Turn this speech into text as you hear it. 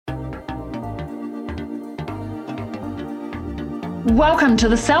Welcome to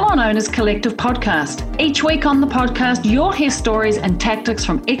the Salon Owners Collective podcast. Each week on the podcast, you'll hear stories and tactics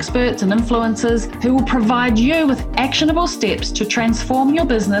from experts and influencers who will provide you with actionable steps to transform your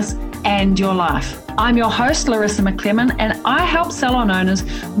business and your life. I'm your host, Larissa McClellan, and I help salon owners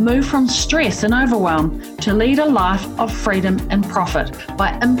move from stress and overwhelm to lead a life of freedom and profit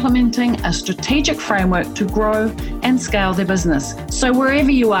by implementing a strategic framework to grow and scale their business. So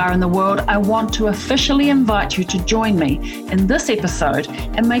wherever you are in the world, I want to officially invite you to join me in this episode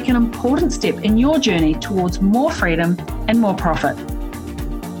and make an important step in your journey towards more freedom and more profit.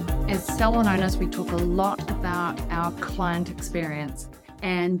 As salon owners, we talk a lot about our client experience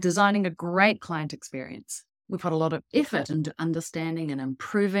and designing a great client experience. We put a lot of effort into understanding and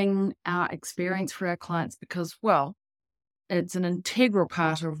improving our experience for our clients because, well, it's an integral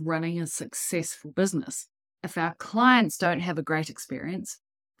part of running a successful business. If our clients don't have a great experience,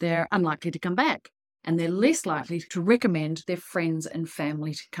 they're unlikely to come back, and they're less likely to recommend their friends and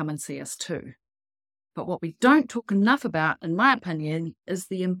family to come and see us too. But what we don't talk enough about, in my opinion, is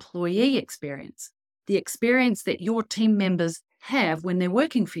the employee experience, the experience that your team members have when they're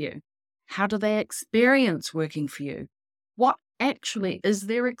working for you. How do they experience working for you? What actually is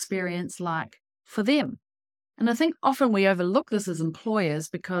their experience like for them? And I think often we overlook this as employers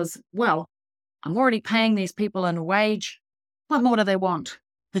because, well, I'm already paying these people in a wage. What more do they want?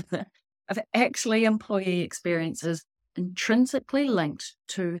 Actually, employee experience is intrinsically linked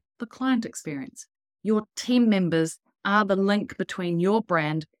to the client experience. Your team members are the link between your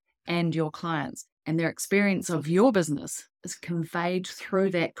brand and your clients, and their experience of your business is conveyed through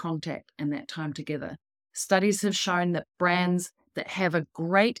that contact and that time together. Studies have shown that brands that have a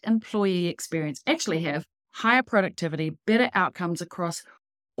great employee experience actually have higher productivity, better outcomes across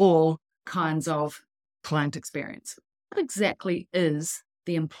all kinds of client experience. What exactly is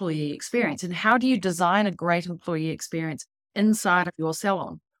the employee experience, and how do you design a great employee experience inside of your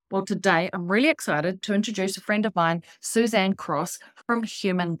salon? Well, today I'm really excited to introduce a friend of mine, Suzanne Cross from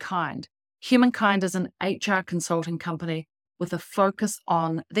Humankind. Humankind is an HR consulting company with a focus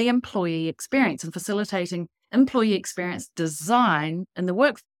on the employee experience and facilitating employee experience design in the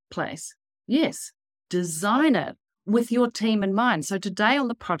workplace. Yes, design it with your team in mind. So today on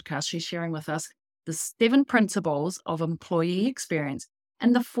the podcast, she's sharing with us the 7 principles of employee experience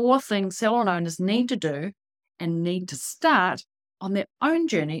and the 4 things salon owners need to do and need to start on their own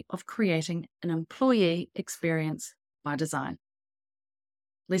journey of creating an employee experience by design.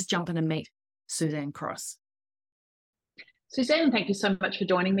 Let's jump in and meet Suzanne Cross. Suzanne, thank you so much for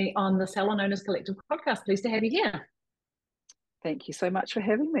joining me on the Salon Owners Collective podcast. Pleased to have you here. Thank you so much for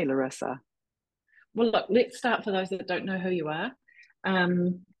having me, Larissa. Well, look, let's start for those that don't know who you are.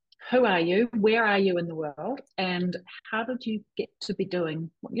 Who are you? Where are you in the world? And how did you get to be doing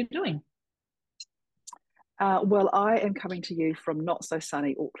what you're doing? Well, I am coming to you from not so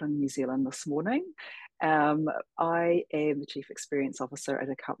sunny Auckland, New Zealand this morning. I am the Chief Experience Officer at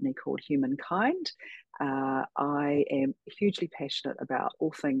a company called Humankind. I am hugely passionate about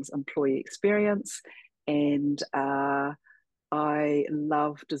all things employee experience, and I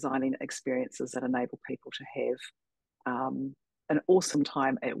love designing experiences that enable people to have an awesome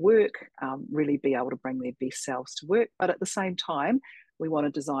time at work, really be able to bring their best selves to work, but at the same time, we want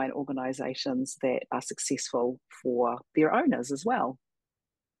to design organisations that are successful for their owners as well.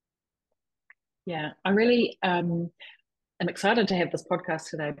 Yeah, I really am excited to have this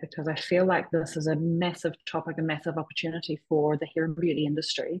podcast today because I feel like this is a massive topic, a massive opportunity for the hair and beauty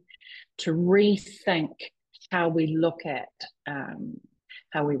industry to rethink how we look at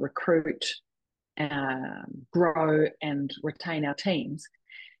how we recruit, grow and retain our teams.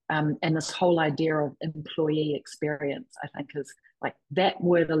 And this whole idea of employee experience, I think, is like that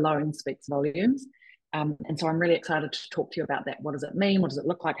word alone speaks volumes. And so I'm really excited to talk to you about that. What does it mean? What does it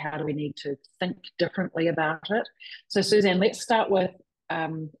look like? How do we need to think differently about it? So Suzanne, let's start with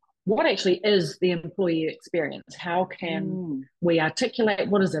what actually is the employee experience? How can we articulate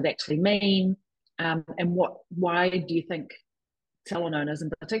what does it actually mean? And why do you think salon owners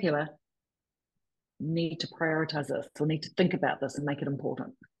in particular need to prioritize this or need to think about this and make it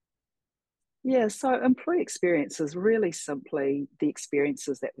important? Yeah, so employee experience is really simply the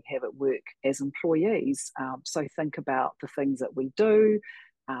experiences that we have at work as employees. So think about the things that we do,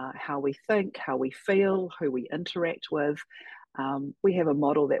 how we think, how we feel, who we interact with. We have a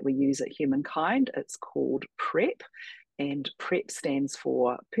model that we use at Humankind. It's called PREP, and PREP stands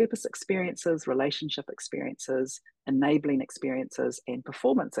for purpose experiences, relationship experiences, enabling experiences, and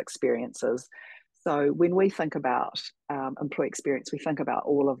performance experiences. So when we think about employee experience, we think about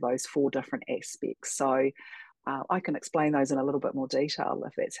all of those 4 different aspects. So I can explain those in a little bit more detail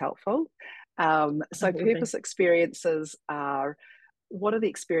if that's helpful. So purpose experiences are, what are the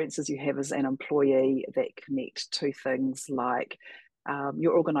experiences you have as an employee that connect to things like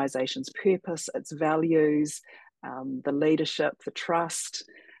your organization's purpose, its values, the leadership, the trust.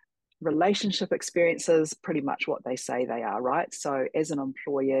 Relationship experiences, pretty much what they say they are, right? So as an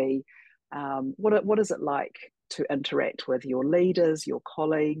employee, what is it like to interact with your leaders, your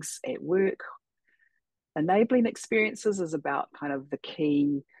colleagues at work? Enabling experiences is about kind of the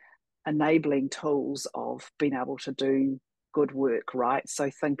key enabling tools of being able to do good work, right? So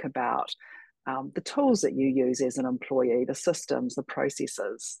think about the tools that you use as an employee, the systems, the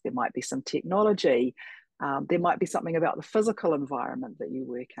processes. There might be some technology. There might be something about the physical environment that you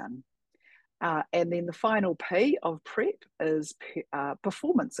work in. And then the final P of prep is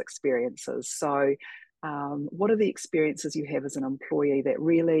performance experiences. So what are the experiences you have as an employee that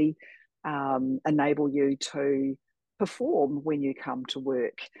really enable you to perform when you come to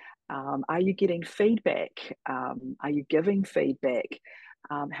work? Are you getting feedback? Are you giving feedback?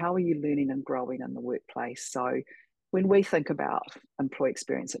 How are you learning and growing in the workplace? So when we think about employee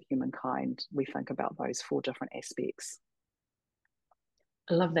experience at Humankind, we think about those 4 different aspects.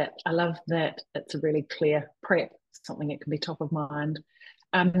 I love that. I love that it's a really clear prep, something that can be top of mind.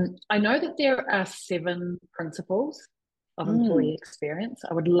 I know that there are 7 principles of employee experience.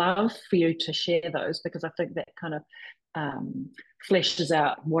 I would love for you to share those, because I think that kind of fleshes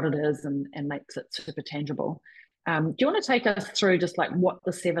out what it is and makes it super tangible. Do you want to take us through just like what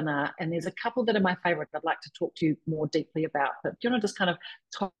the 7 are? And there's a couple that are my favorite I'd like to talk to you more deeply about, but do you want to just kind of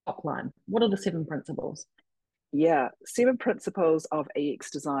top line, what are the 7 principles? Yeah, 7 principles of EX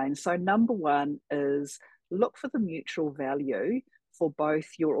design. So number 1 is look for the mutual value for both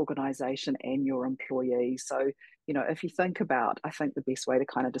your organization and your employees. So, you know, if you think about, I think the best way to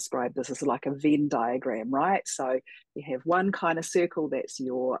kind of describe this is like a Venn diagram, right? So you have one kind of circle that's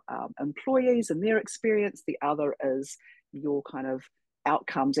your employees and their experience. The other is your kind of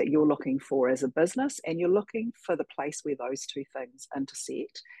outcomes that you're looking for as a business, and you're looking for the place where those 2 things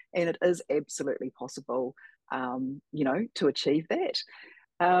intersect. And it is absolutely possible you know, to achieve that.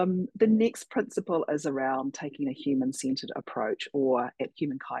 The next principle is around taking a human-centered approach, or at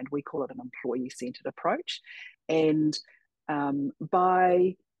Humankind, we call it an employee-centered approach. And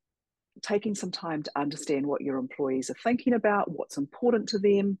by taking some time to understand what your employees are thinking about, what's important to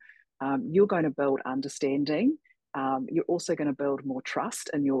them, you're going to build understanding. You're also going to build more trust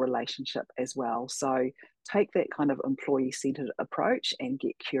in your relationship as well. So take that kind of employee-centered approach and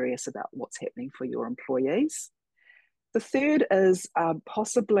get curious about what's happening for your employees. The third is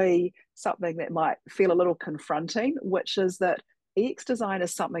possibly something that might feel a little confronting, which is that EX design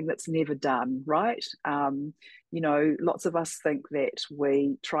is something that's never done, right? You know, lots of us think that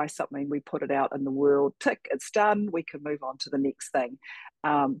we try something, we put it out in the world, tick, it's done, we can move on to the next thing.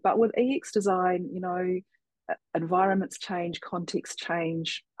 But with EX design, you know, environments change, contexts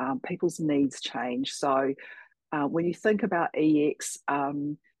change, people's needs change. So when you think about EX,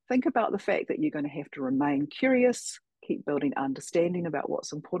 think about the fact that you're going to have to remain curious, keep building understanding about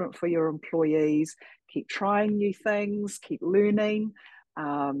what's important for your employees, keep trying new things, keep learning.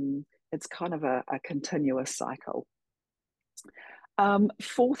 It's kind of a continuous cycle.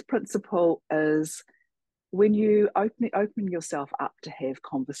 4th principle is when you open yourself up to have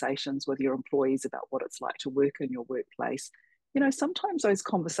conversations with your employees about what it's like to work in your workplace, you know, sometimes those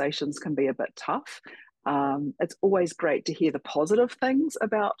conversations can be a bit tough. It's always great to hear the positive things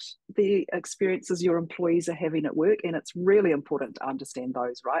about the experiences your employees are having at work, and it's really important to understand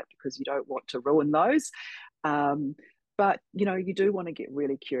those, right? Because you don't want to ruin those. But, you know, you do want to get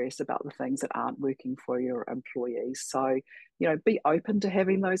really curious about the things that aren't working for your employees. So, you know, be open to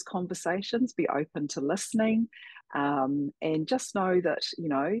having those conversations, be open to listening, and just know that, you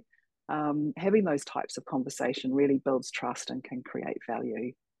know, having those types of conversation really builds trust and can create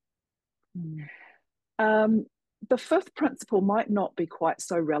value. The 5th principle might not be quite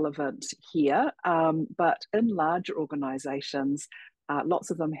so relevant here, but in larger organizations,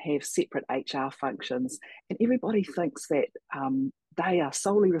 lots of them have separate HR functions, and everybody thinks that they are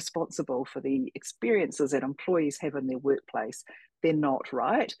solely responsible for the experiences that employees have in their workplace. They're not,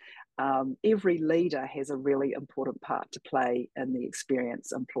 right? Every leader has a really important part to play in the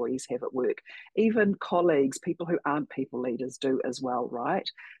experience employees have at work. Even colleagues, people who aren't people leaders, do as well, right?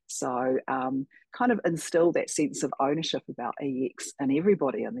 So kind of instill that sense of ownership about EX in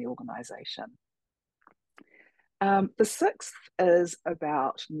everybody in the organisation. The 6th is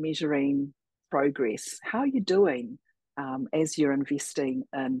about measuring progress. How are you doing as you're investing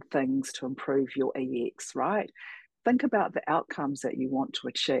in things to improve your EX, right? Think about the outcomes that you want to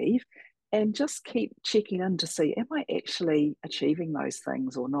achieve and just keep checking in to see, am I actually achieving those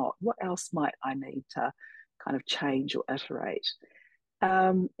things or not? What else might I need to kind of change or iterate?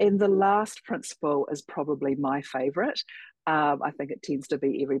 And the last principle is probably my favorite. I think it tends to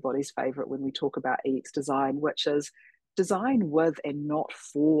be everybody's favorite when we talk about EX design, which is design with and not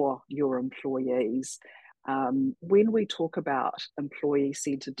for your employees. When we talk about employee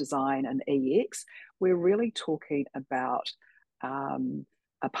centered design and EX, we're really talking about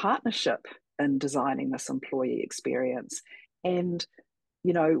a partnership in designing this employee experience. And,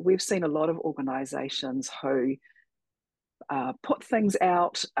 we've seen a lot of organizations who put things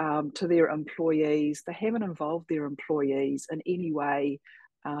out to their employees. They haven't involved their employees in any way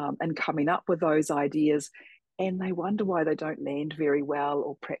in coming up with those ideas. And they wonder why they don't land very well,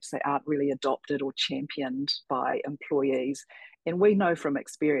 or perhaps they aren't really adopted or championed by employees. And we know from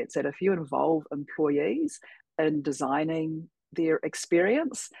experience that if you involve employees in designing their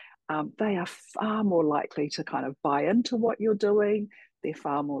experience, they are far more likely to kind of buy into what you're doing. They're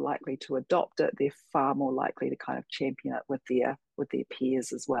far more likely to adopt it. They're far more likely to kind of champion it with their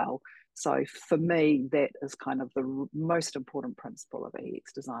peers as well. So for me, that is kind of the most important principle of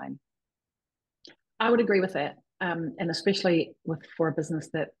EX design. I would agree with that, and especially for a business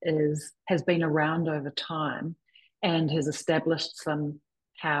that has been around over time and has established some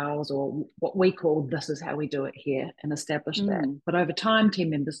hows, or what we call this is how we do it here, and established that. But over time,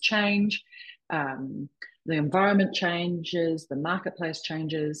 team members change, the environment changes, the marketplace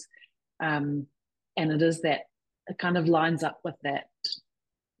changes, and it kind of lines up with that.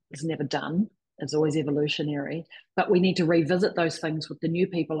 It's never done. It's always evolutionary, but we need to revisit those things with the new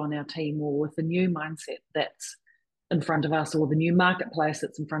people on our team, or with the new mindset that's in front of us, or the new marketplace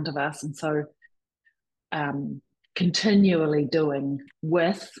that's in front of us. And so continually doing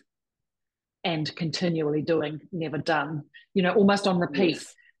with and continually doing, never done, almost on repeat.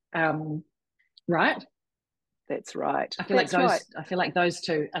 Yes. Right? That's right. I feel like those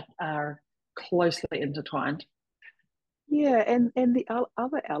two are closely intertwined. Yeah, and the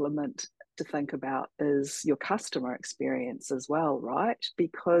other element to think about is your customer experience as well, right?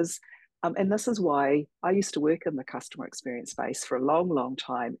 Because, and this is why I used to work in the customer experience space for a long, long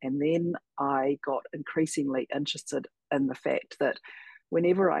time. And then I got increasingly interested in the fact that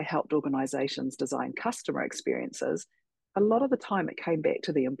whenever I helped organizations design customer experiences, a lot of the time it came back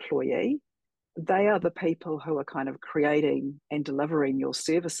to the employee. They are the people who are kind of creating and delivering your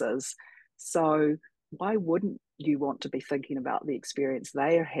services. So why wouldn't you want to be thinking about the experience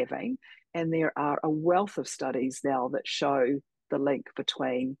they are having? And there are a wealth of studies now that show the link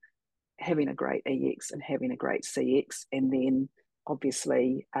between having a great EX and having a great CX, and then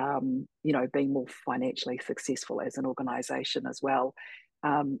obviously, being more financially successful as an organization as well.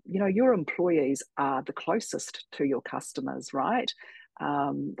 Your employees are the closest to your customers, right?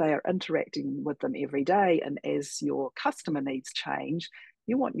 They are interacting with them every day. And as your customer needs change,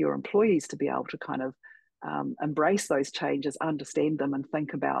 you want your employees to be able to kind of embrace those changes, understand them, and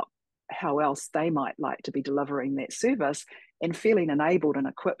think about how else they might like to be delivering that service, and feeling enabled and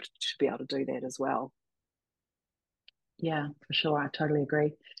equipped to be able to do that as well. Yeah, for sure. I totally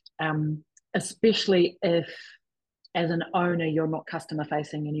agree. Especially if, as an owner, you're not customer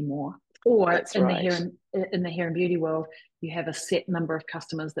facing anymore, or That's in right. the hair and beauty world, you have a set number of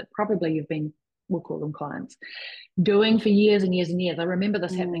customers that probably we'll call them clients, doing for years and years and years. I remember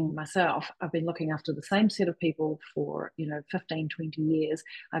this happening myself. I've been looking after the same set of people for 15, 20 years.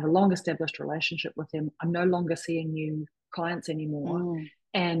 I have a long established relationship with them. I'm no longer seeing new clients anymore,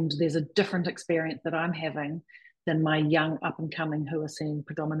 and there's a different experience that I'm having than my young up and coming who are seeing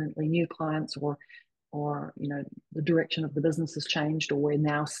predominantly new clients, or the direction of the business has changed, or we're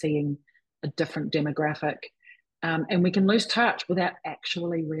now seeing a different demographic, and we can lose touch without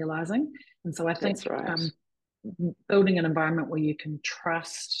actually realizing. And so I think building an environment where you can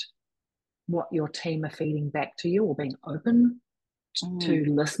trust what your team are feeding back to you, or being open to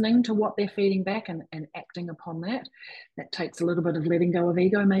listening to what they're feeding back, and acting upon that takes a little bit of letting go of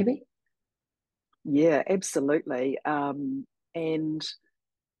ego, maybe. Yeah, absolutely. And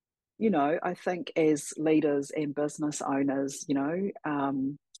I think as leaders and business owners,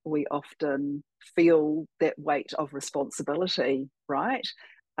 we often feel that weight of responsibility, right?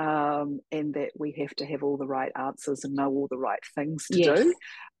 And that we have to have all the right answers and know all the right things to do.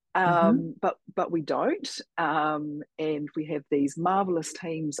 But we don't. And we have these marvelous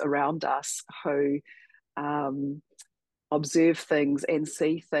teams around us who observe things and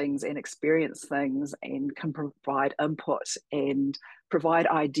see things and experience things, and can provide input and provide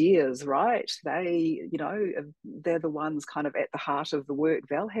ideas, right? They're the ones kind of at the heart of the work.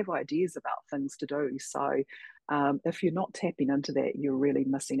 They'll have ideas about things to do. So if you're not tapping into that, you're really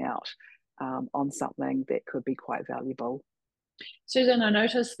missing out. on something that could be quite valuable. Susan, I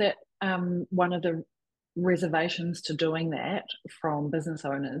noticed that one of the reservations to doing that from business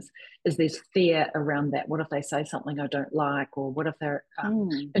owners is there's fear around that. What if they say something I don't like, or what if they're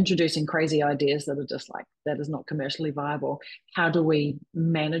introducing crazy ideas that are just like, that is not commercially viable? How do we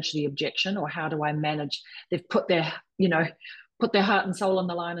manage the objection, or how do I manage, they've put their heart and soul on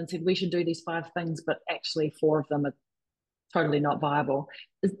the line and said we should do these 5 things, but actually 4 of them are totally not viable.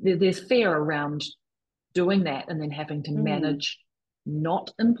 There's fear around doing that and then having to manage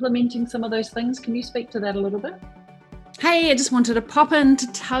not implementing some of those things. Can you speak to that a little bit? Hey, I just wanted to pop in to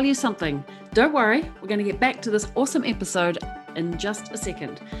tell you something. Don't worry, we're going to get back to this awesome episode in just a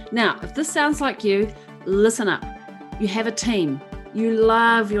second. Now, if this sounds like you, listen up. You have a team. You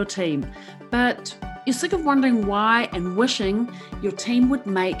love your team, but you're sick of wondering why and wishing your team would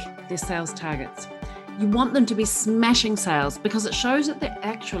make their sales targets. You want them to be smashing sales because it shows that they're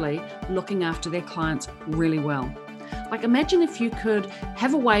actually looking after their clients really well. Like, imagine if you could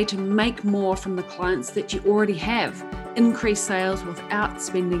have a way to make more from the clients that you already have, increase sales without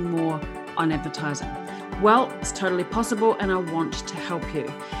spending more on advertising. Well, it's totally possible, and I want to help you.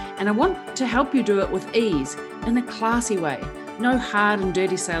 And I want to help you do it with ease, in a classy way. No hard and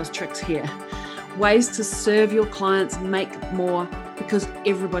dirty sales tricks here. Ways to serve your clients, make more, because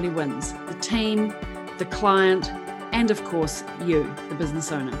everybody wins. The team, the client, and of course, you, the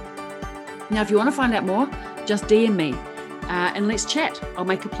business owner. Now, if you want to find out more, just DM me and let's chat. I'll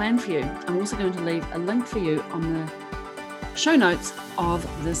make a plan for you. I'm also going to leave a link for you on the show notes of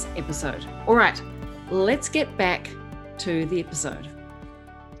this episode. All right, let's get back to the episode.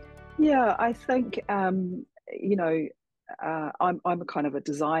 Yeah, I think, I'm a kind of a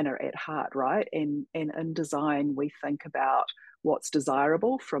designer at heart, right? And in design, we think about what's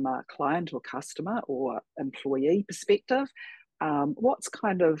desirable from a client or customer or employee perspective. What's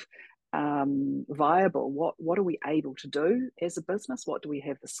kind of viable? What are we able to do as a business? What do we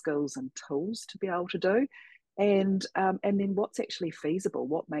have the skills and tools to be able to do? And then what's actually feasible?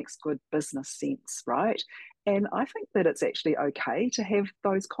 What makes good business sense, right? And I think that it's actually okay to have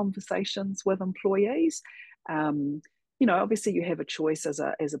those conversations with employees. Obviously you have a choice as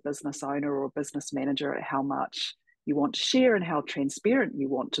a business owner or a business manager at how much you want to share and how transparent you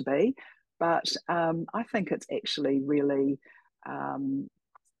want to be. But I think it's actually really,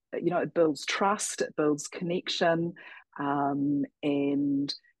 it builds trust, it builds connection.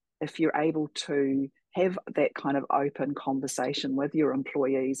 And if you're able to have that kind of open conversation with your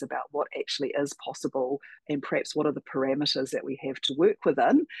employees about what actually is possible and perhaps what are the parameters that we have to work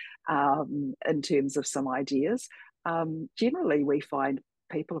within in terms of some ideas, generally we find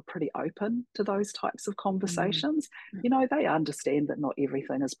people are pretty open to those types of conversations. They understand that not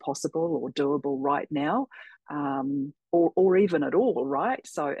everything is possible or doable right now, or even at all, right?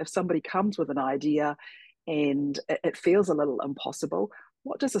 So if somebody comes with an idea and it feels a little impossible,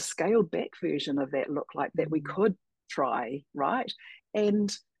 what does a scaled back version of that look like that we could try, right?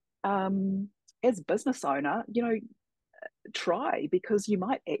 And as a business owner, try, because you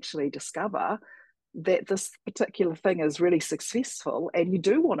might actually discover that this particular thing is really successful and you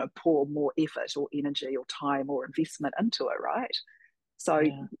do want to pour more effort or energy or time or investment into it, right? So,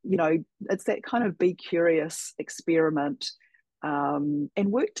 it's that kind of be curious, experiment, and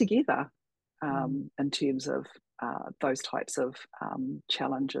work together in terms of those types of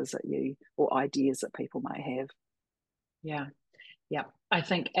challenges or ideas that people may have. Yeah. I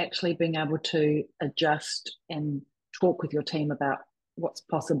think actually being able to adjust and talk with your team about what's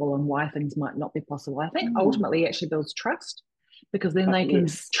possible and why things might not be possible, I think ultimately actually builds trust, because then they can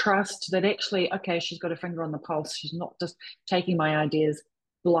trust that actually, okay, she's got her finger on the pulse. She's not just taking my ideas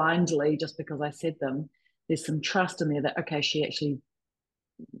blindly just because I said them. There's some trust in there that, okay, she's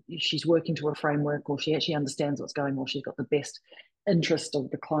working to a framework, or she actually understands what's going on, or she's got the best interest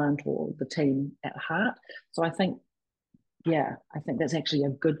of the client or the team at heart. So I think that's actually a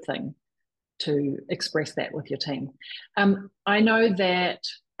good thing to express that with your team. I know that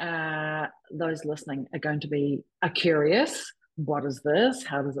those listening are going to be curious. What is this?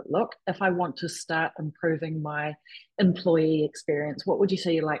 How does it look? If I want to start improving my employee experience, what would you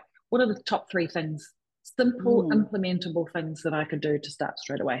say? Like, what are the top 3 things, simple, implementable things that I could do to start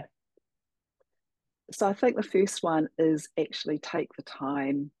straight away? So I think the first one is actually take the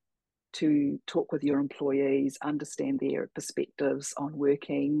time to talk with your employees, understand their perspectives on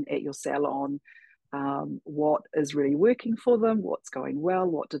working at your salon, what is really working for them, what's going well,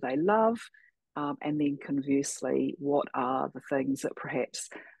 what do they love, and then conversely, what are the things that perhaps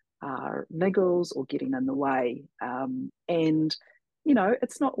are niggles or getting in the way. And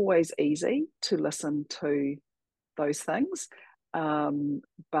it's not always easy to listen to those things,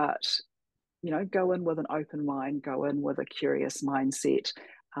 but go in with an open mind, go in with a curious mindset,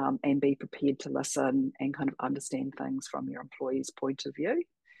 and be prepared to listen and kind of understand things from your employee's point of view.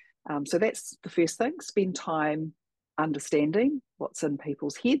 So that's the first thing. Spend time understanding what's in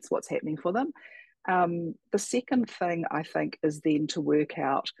people's heads, what's happening for them. The second thing, I think, is then to work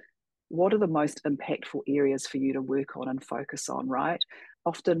out what are the most impactful areas for you to work on and focus on, right?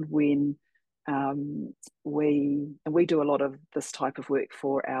 Often when we do a lot of this type of work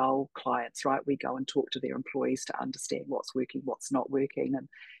for our clients, right? We go and talk to their employees to understand what's working, what's not working.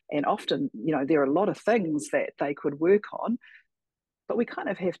 And often, there are a lot of things that they could work on, but we kind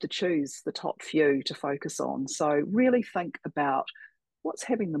of have to choose the top few to focus on. So really think about what's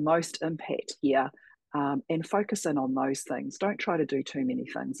having the most impact here, and focus in on those things. Don't try to do too many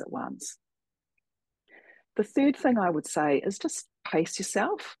things at once. The third thing I would say is just pace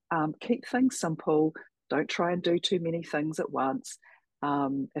yourself. Keep things simple. Don't try and do too many things at once.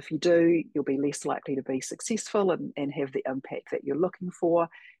 If you do, you'll be less likely to be successful and have the impact that you're looking for.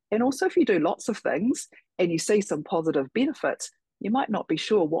 And also, if you do lots of things and you see some positive benefits, you might not be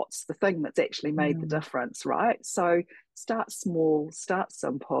sure what's the thing that's actually made the difference, right? So start small, start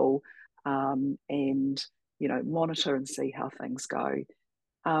simple, and monitor and see how things go.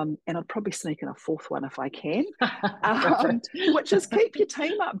 And I'd probably sneak in a fourth one if I can, which is keep your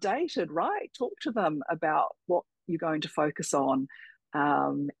team updated, right? Talk to them about what you're going to focus on,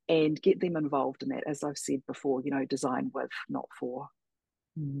 and get them involved in that. As I've said before, design with, not for.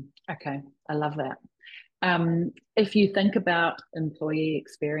 Okay, I love that. If you think about employee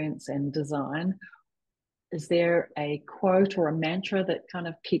experience and design, is there a quote or a mantra that kind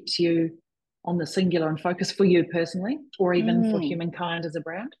of keeps you on the singular and focus for you personally, or even for Humankind as a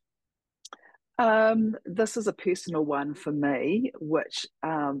brand? This is a personal one for me, which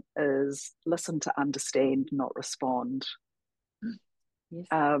is listen to understand, not respond. Yes.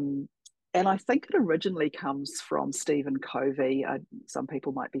 And I think it originally comes from Stephen Covey. Some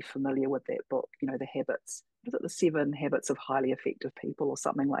people might be familiar with that book, The Habits. Is it The 7 Habits of Highly Effective People or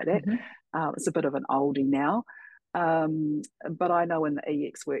something like that? It's a bit of an oldie now. But I know in the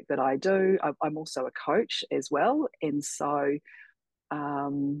EX work that I do, I'm also a coach as well. And so,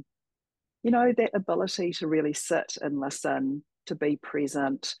 that ability to really sit and listen, to be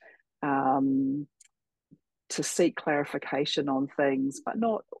present, to seek clarification on things, but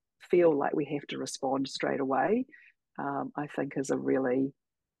not feel like we have to respond straight away, I think is a really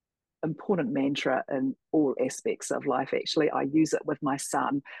important mantra in all aspects of life. Actually, I use it with my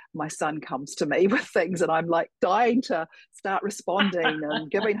son. My son comes to me with things and I'm like dying to start responding and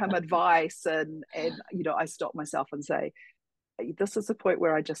giving him advice, and I stop myself and say, this is the point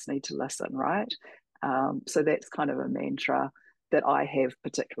where I just need to listen, right? So that's kind of a mantra that I have,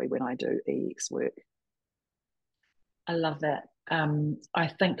 particularly when I do EX work. I love that. I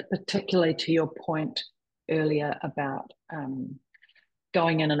think particularly to your point earlier about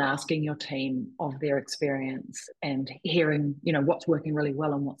going in and asking your team of their experience and hearing, what's working really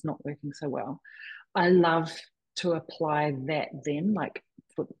well and what's not working so well. I love to apply that then, like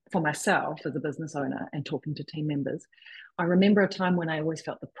for myself as a business owner and talking to team members. I remember a time when I always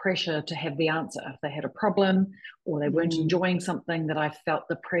felt the pressure to have the answer. If they had a problem or they weren't enjoying something, that I felt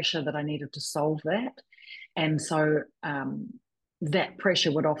the pressure that I needed to solve that. And so that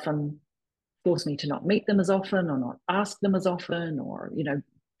pressure would often force me to not meet them as often or not ask them as often, or,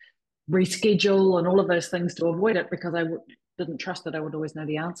 reschedule and all of those things to avoid it, because I didn't trust that I would always know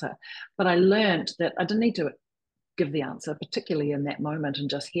the answer. But I learned that I didn't need to give the answer, particularly in that moment, and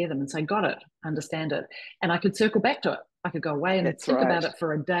just hear them and say, got it, understand it. And I could circle back to it. I could go away and think about it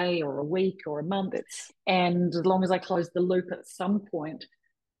for a day or a week or a month. And as long as I closed the loop at some point,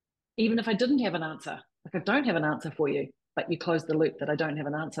 even if I didn't have an answer, like I don't have an answer for you, but you closed the loop that I don't have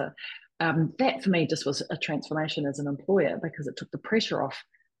an answer. That for me just was a transformation as an employer, because it took the pressure off.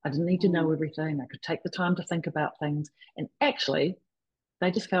 I didn't need to know everything. I could take the time to think about things. And actually,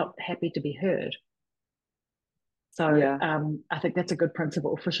 they just felt happy to be heard. So yeah. I think that's a good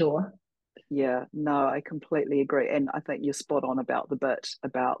principle for sure. Yeah, no, I completely agree. And I think you're spot on about the bit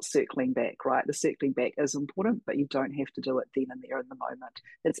about circling back, right? The circling back is important, but you don't have to do it then and there in the moment.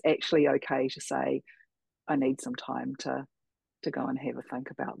 It's actually okay to say, I need some time to go and have a think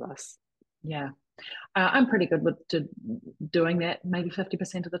about this. Yeah. I'm pretty good with doing that maybe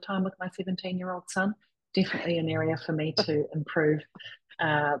 50% of the time with my 17-year-old son. Definitely an area for me to improve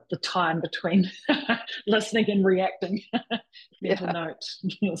the time between listening and reacting. Mental note,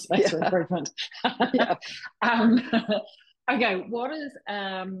 space for improvement. Okay, what is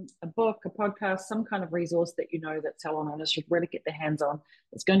a book, a podcast, some kind of resource that that salon owners should really get their hands on?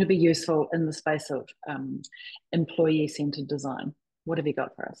 It's going to be useful in the space of employee-centered design. What have you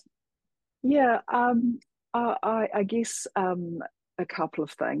got for us? Yeah, I guess a couple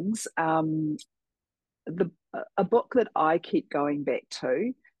of things. The A book that I keep going back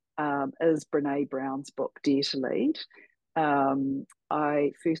to is Brene Brown's book Dare to Lead.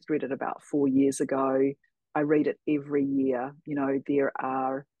 I first read it about 4 years ago. I read it every year. You know, there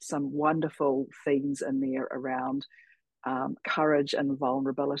are some wonderful themes in there around courage and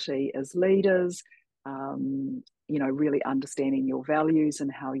vulnerability as leaders, you know, really understanding your values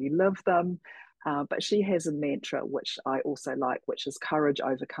and how you live them. But she has a mantra, which I also like, which is courage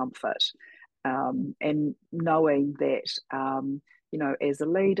over comfort. And knowing that, you know, as a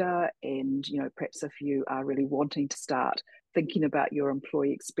leader, and, you know, perhaps if you are really wanting to start thinking about your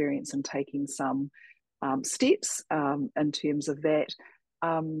employee experience and taking some steps in terms of that,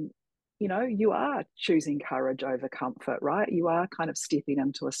 um, you know, you are choosing courage over comfort, right? You are kind of stepping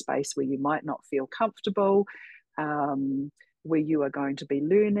into a space where you might not feel comfortable, um, where you are going to be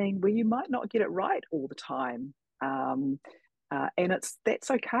learning, where you might not get it right all the time. And that's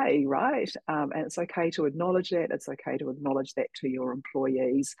okay, right? And it's okay to acknowledge that. It's okay to acknowledge that to your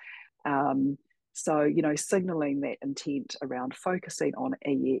employees. Um, so, you know, signaling that intent around focusing on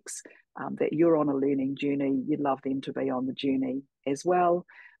EX, that you're on a learning journey, you'd love them to be on the journey as well.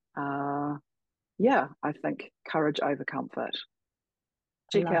 Uh, yeah, I think courage over comfort. I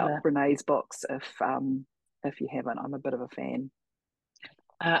Check love out that. Brené's books if you haven't. I'm a bit of a fan.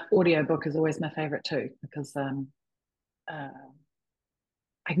 Audiobook is always my favorite too, because uh, I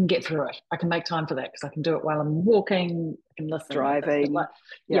can get through it. I can make time for that because I can do it while I'm walking. I can listen. It's a bit Driving, like,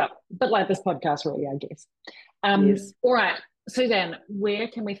 yeah, yeah, a bit like this podcast, really, I guess. yes, All right, Suzanne, where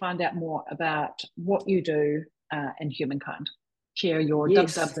can we find out more about what you do in Humankind? Share your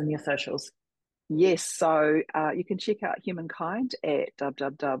yes. dubs and your socials. Yes, so you can check out Humankind at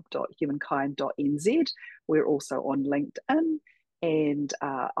www.humankind.nz. We're also on LinkedIn, and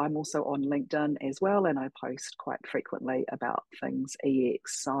I'm also on LinkedIn as well, and I post quite frequently about things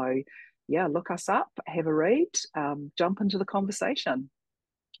EX. So, yeah, look us up, have a read, jump into the conversation.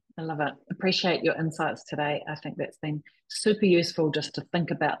 I love it. Appreciate your insights today. I think that's been super useful just to think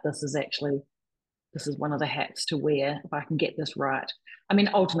about this as actually this is one of the hats to wear if I can get this right. I mean,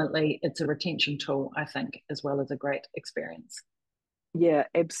 ultimately, it's a retention tool, I think, as well as a great experience. Yeah,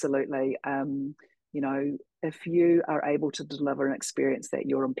 absolutely. You know, if you are able to deliver an experience that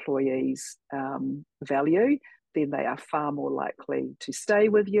your employees value, then they are far more likely to stay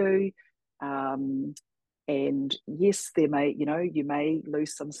with you. Um, and yes, there may, you know, you may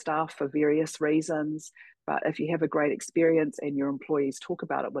lose some staff for various reasons, but if you have a great experience and your employees talk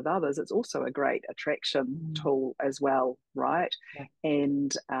about it with others, it's also a great attraction tool as well, right? Yeah.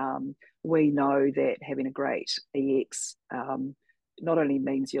 And we know that having a great EX not only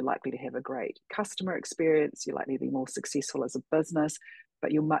means you're likely to have a great customer experience, you're likely to be more successful as a business,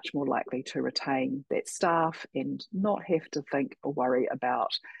 but you're much more likely to retain that staff and not have to think or worry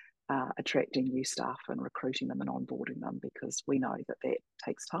about attracting new staff and recruiting them and onboarding them, because we know that that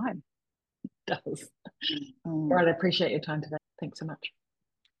takes time. It does. All right, I appreciate your time today. Thanks so much.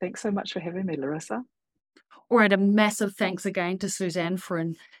 Thanks so much for having me, Larissa. All right, a massive thanks again to Suzanne for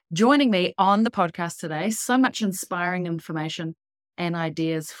joining me on the podcast today. So much inspiring information and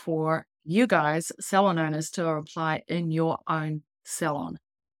ideas for you guys, salon owners, to apply in your own salon.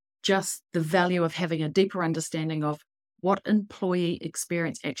 Just the value of having a deeper understanding of what employee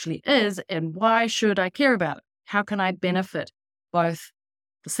experience actually is and why should I care about it? How can I benefit both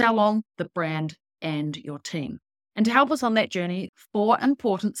the salon, the brand, and your team? And to help us on that journey, 4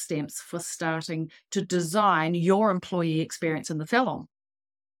 important steps for starting to design your employee experience in the salon.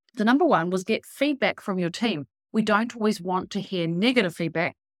 The number 1 was get feedback from your team. We don't always want to hear negative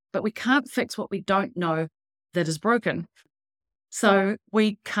feedback, but we can't fix what we don't know that is broken. So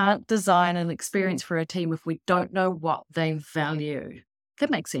we can't design an experience for a team if we don't know what they value. That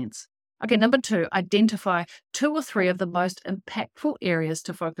makes sense. Okay, number 2, identify 2 or 3 of the most impactful areas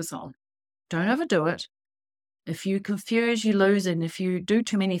to focus on. Don't overdo it. If you confuse, you lose, and if you do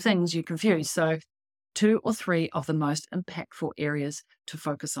too many things, you confuse. So 2 or 3 of the most impactful areas to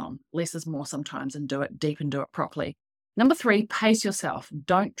focus on. Less is more sometimes, and do it deep and do it properly. Number 3, pace yourself.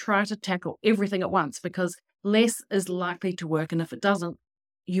 Don't try to tackle everything at once, because less is likely to work. And if it doesn't,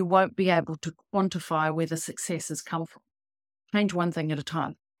 you won't be able to quantify where the success has come from. Change one thing at a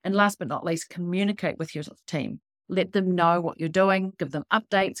time. And last but not least, communicate with your team. Let them know what you're doing, give them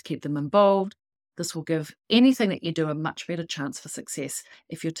updates, keep them involved. This will give anything that you do a much better chance for success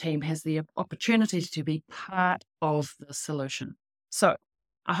if your team has the opportunity to be part of the solution. So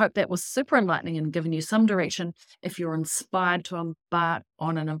I hope that was super enlightening and given you some direction if you're inspired to embark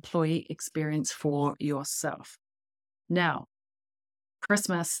on an employee experience for yourself. Now,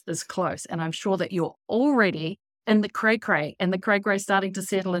 Christmas is close, and I'm sure that you're already in the cray-cray, and the cray-cray starting to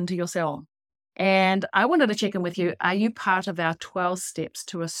settle into your salon. And I wanted to check in with you. Are you part of our 12 steps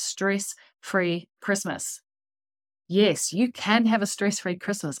to a stress-free Christmas? Yes, you can have a stress-free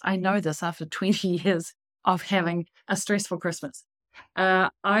Christmas. I know this after 20 years of having a stressful Christmas. I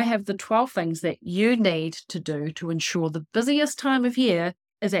have the 12 things that you need to do to ensure the busiest time of year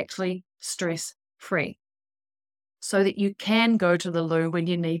is actually stress-free, so that you can go to the loo when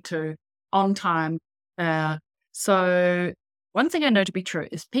you need to on time. So one thing I know to be true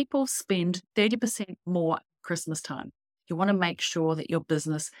is people spend 30% more Christmas time. You want to make sure that your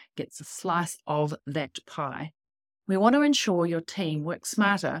business gets a slice of that pie. We want to ensure your team works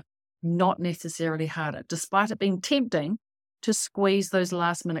smarter, not necessarily harder, despite it being tempting to squeeze those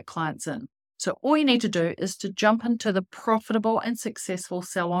last minute clients in. So all you need to do is to jump into the Profitable and Successful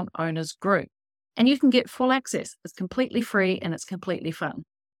Salon Owners group, and you can get full access. It's completely free and it's completely fun.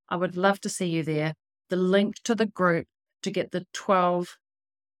 I would love to see you there. The link to the group to get the 12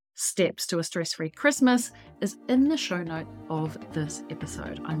 steps to a stress-free Christmas is in the show note of this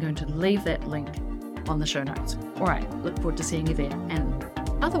episode. I'm going to leave that link on the show notes. All right, look forward to seeing you there. And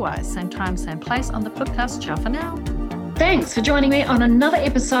otherwise, same time, same place on the podcast. Ciao for now. Thanks for joining me on another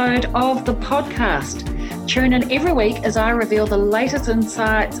episode of the podcast. Tune in every week as I reveal the latest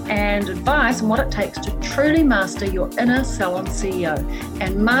insights and advice on what it takes to truly master your inner salon CEO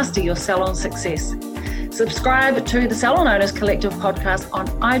and master your salon success. Subscribe to the Salon Owners Collective podcast on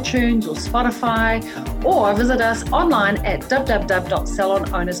iTunes or Spotify, or visit us online at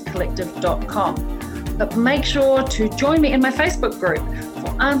www.salonownerscollective.com. But make sure to join me in my Facebook group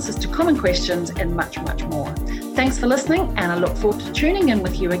for answers to common questions and much, much more. Thanks for listening, and I look forward to tuning in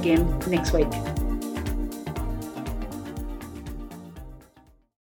with you again next week.